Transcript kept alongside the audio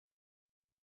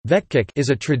Vetkoek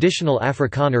is a traditional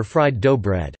Afrikaner fried dough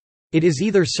bread. It is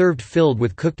either served filled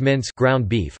with cooked mince ground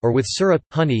beef or with syrup,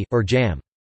 honey, or jam.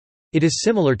 It is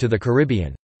similar to the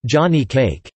Caribbean Johnny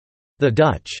cake, the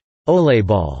Dutch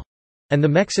oliebollen, and the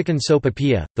Mexican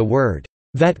sopapilla. The word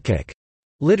vetkoek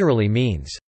literally means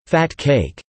fat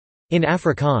cake in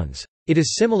Afrikaans. It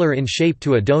is similar in shape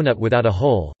to a donut without a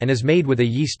hole, and is made with a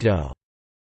yeast dough.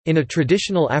 In a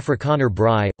traditional Afrikaner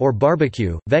braai, or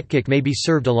barbecue, vetkoek may be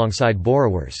served alongside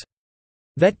boerewors.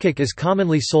 Vetkoek is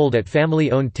commonly sold at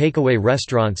family-owned takeaway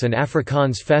restaurants and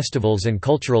Afrikaans festivals and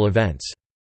cultural events.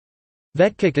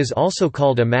 Vetkoek is also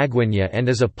called a magwinya and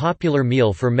is a popular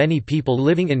meal for many people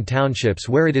living in townships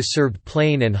where it is served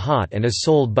plain and hot and is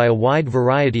sold by a wide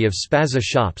variety of spaza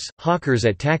shops, hawkers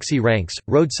at taxi ranks,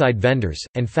 roadside vendors,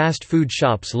 and fast food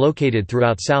shops located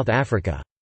throughout South Africa.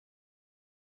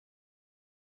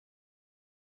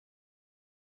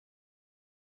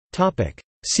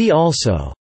 See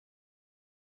also: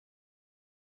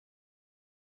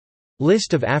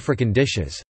 List of African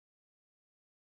dishes.